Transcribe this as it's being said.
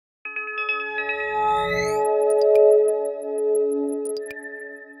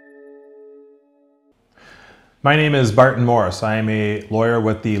My name is Barton Morris. I am a lawyer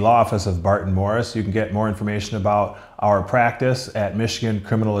with the law office of Barton Morris. You can get more information about our practice at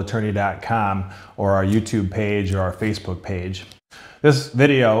michigancriminalattorney.com or our YouTube page or our Facebook page. This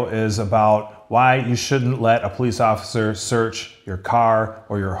video is about why you shouldn't let a police officer search your car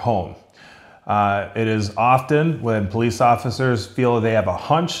or your home. It is often when police officers feel they have a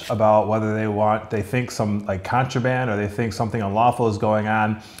hunch about whether they think some contraband or they think something unlawful is going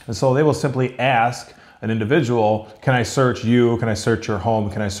on, and so they will simply ask an individual, can I search you? Can I search your home?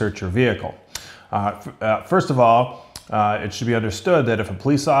 Can I search your vehicle? First of all, it should be understood that if a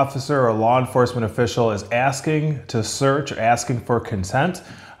police officer or a law enforcement official is asking to search or asking for consent,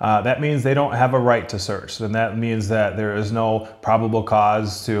 that means they don't have a right to search. Then that means that there is no probable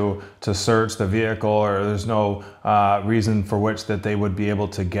cause to search the vehicle, or there's no reason for which that they would be able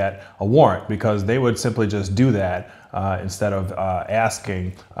to get a warrant, because they would simply just do that instead of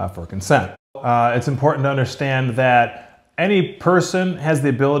asking for consent. It's important to understand that any person has the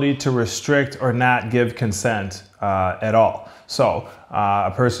ability to restrict or not give consent at all. So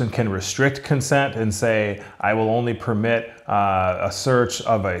a person can restrict consent and say, I will only permit a search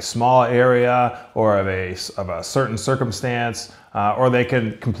of a small area or of a certain circumstance, or they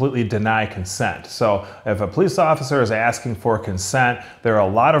can completely deny consent. So if a police officer is asking for consent, there are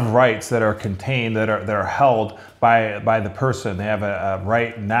a lot of rights that are contained, that are held by the person. They have a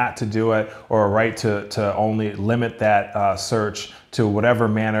right not to do it, or a right to only limit that search to whatever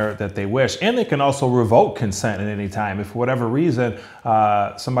manner that they wish. And they can also revoke consent at any time. If for whatever reason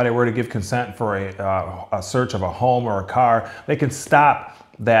somebody were to give consent for a search of a home or a car, they can stop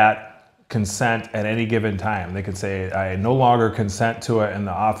that consent at any given time. They can say, I no longer consent to it, and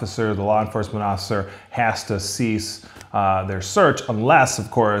the law enforcement officer has to cease their search, unless, of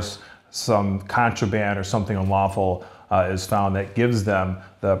course, some contraband or something unlawful is found that gives them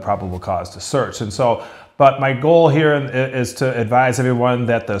the probable cause to search. And so, but my goal here is to advise everyone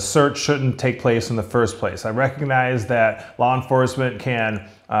that the search shouldn't take place in the first place. I recognize that law enforcement can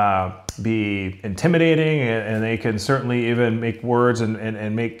be intimidating, and they can certainly even make words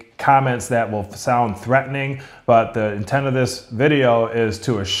and make comments that will sound threatening, but the intent of this video is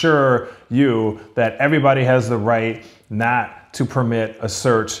to assure you that everybody has the right not to permit a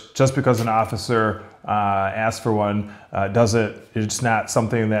search just because an officer asks for one. It's not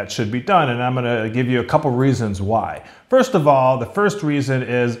something that should be done, and I'm going to give you a couple reasons why. First of all, the first reason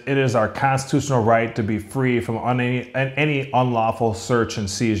is it is our constitutional right to be free from any unlawful search and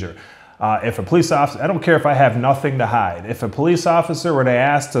seizure. If a police officer, I don't care if I have nothing to hide, if a police officer were to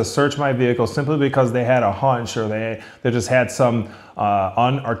ask to search my vehicle simply because they had a hunch, or they just had some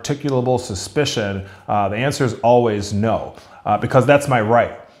unarticulable suspicion, the answer is always no, because that's my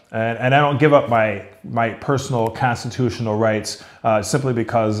right. And I don't give up my personal constitutional rights simply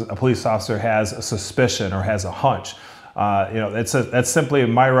because a police officer has a suspicion or has a hunch. That's simply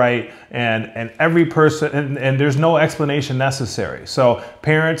my right, and every person, and there's no explanation necessary. So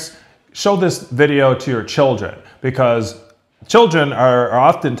parents, show this video to your children, because children are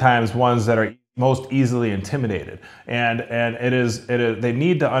oftentimes ones that are most easily intimidated, and they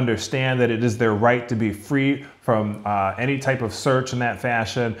need to understand that it is their right to be free from any type of search in that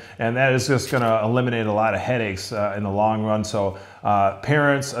fashion, and that is just going to eliminate a lot of headaches in the long run. So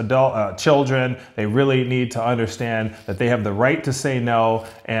parents, children, they really need to understand that they have the right to say no,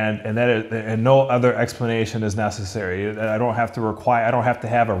 and no other explanation is necessary. I don't have to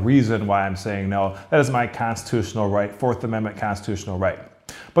have a reason why I'm saying no. That is my constitutional right, Fourth Amendment constitutional right.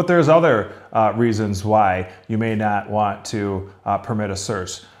 But there's other reasons why you may not want to permit a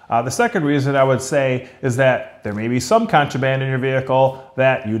search. The second reason I would say is that there may be some contraband in your vehicle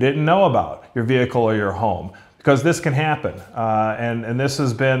that you didn't know about, your vehicle or your home, because this can happen. And this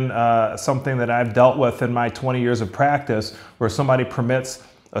has been something that I've dealt with in my 20 years of practice, where somebody permits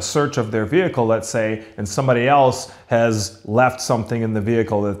a search of their vehicle, let's say, and somebody else has left something in the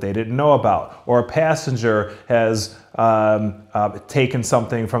vehicle that they didn't know about, or a passenger has taken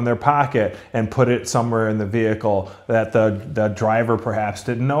something from their pocket and put it somewhere in the vehicle that the driver perhaps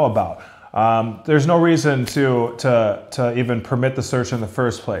didn't know about. There's no reason to even permit the search in the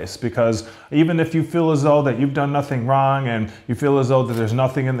first place, because even if you feel as though that you've done nothing wrong and you feel as though that there's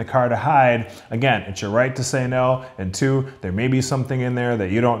nothing in the car to hide, again, it's your right to say no, and two, there may be something in there that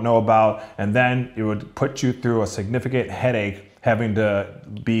you don't know about, and then it would put you through a significant headache having to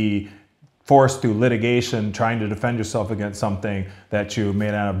be forced through litigation trying to defend yourself against something that you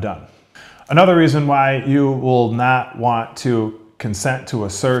may not have done. Another reason why you will not want to consent to a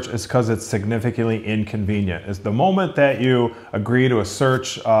search is because it's significantly inconvenient. It's the moment that you agree to a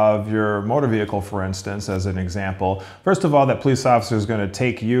search of your motor vehicle, for instance, as an example. First of all, that police officer is going to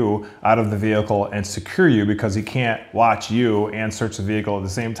take you out of the vehicle and secure you because he can't watch you and search the vehicle at the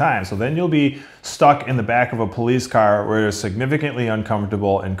same time. So then you'll be stuck in the back of a police car where it's significantly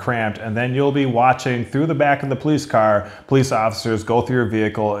uncomfortable and cramped, and then you'll be watching through the back of the police car, police officers go through your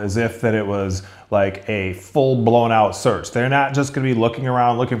vehicle as if that it was like a full blown out search. They're not just going to be looking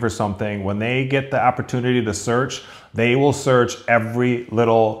around looking for something. When they get the opportunity to search, they will search every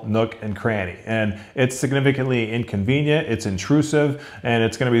little nook and cranny. And it's significantly inconvenient, it's intrusive, and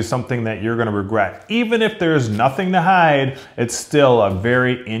it's going to be something that you're going to regret. Even if there's nothing to hide, it's still a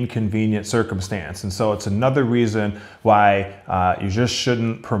very inconvenient circumstance. And so it's another reason why you just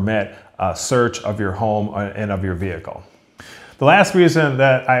shouldn't permit a search of your home and of your vehicle. The last reason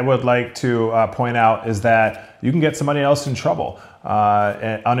that I would like to point out is that you can get somebody else in trouble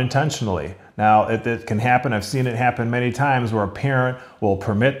unintentionally. Now, it can happen. I've seen it happen many times where a parent will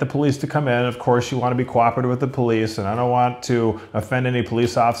permit the police to come in. Of course, you want to be cooperative with the police, and I don't want to offend any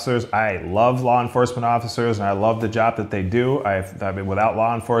police officers. I love law enforcement officers, and I love the job that they do. I mean, without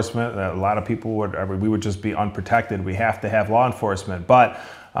law enforcement, a lot of people we would just be unprotected. We have to have law enforcement, but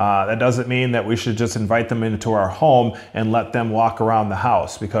that doesn't mean that we should just invite them into our home and let them walk around the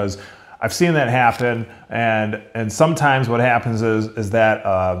house, because I've seen that happen, and sometimes what happens is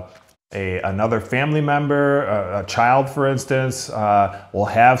that another family member, a child for instance, will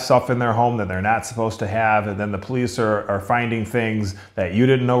have stuff in their home that they're not supposed to have, and then the police are finding things that you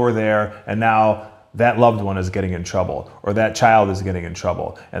didn't know were there, and now that loved one is getting in trouble, or that child is getting in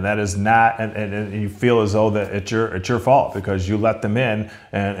trouble, and that is not, and you feel as though that it's your fault because you let them in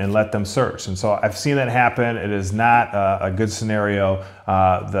and let them search. And so I've seen that happen. It is not a good scenario.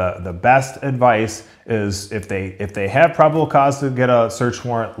 The best advice is if they have probable cause to get a search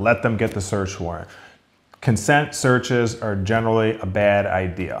warrant, let them get the search warrant. Consent searches are generally a bad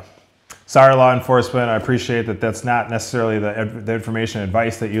idea. Sorry, law enforcement, I appreciate that that's not necessarily the information and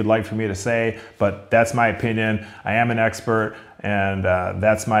advice that you'd like for me to say, but that's my opinion. I am an expert, and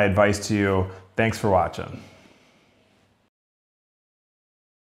that's my advice to you. Thanks for watching.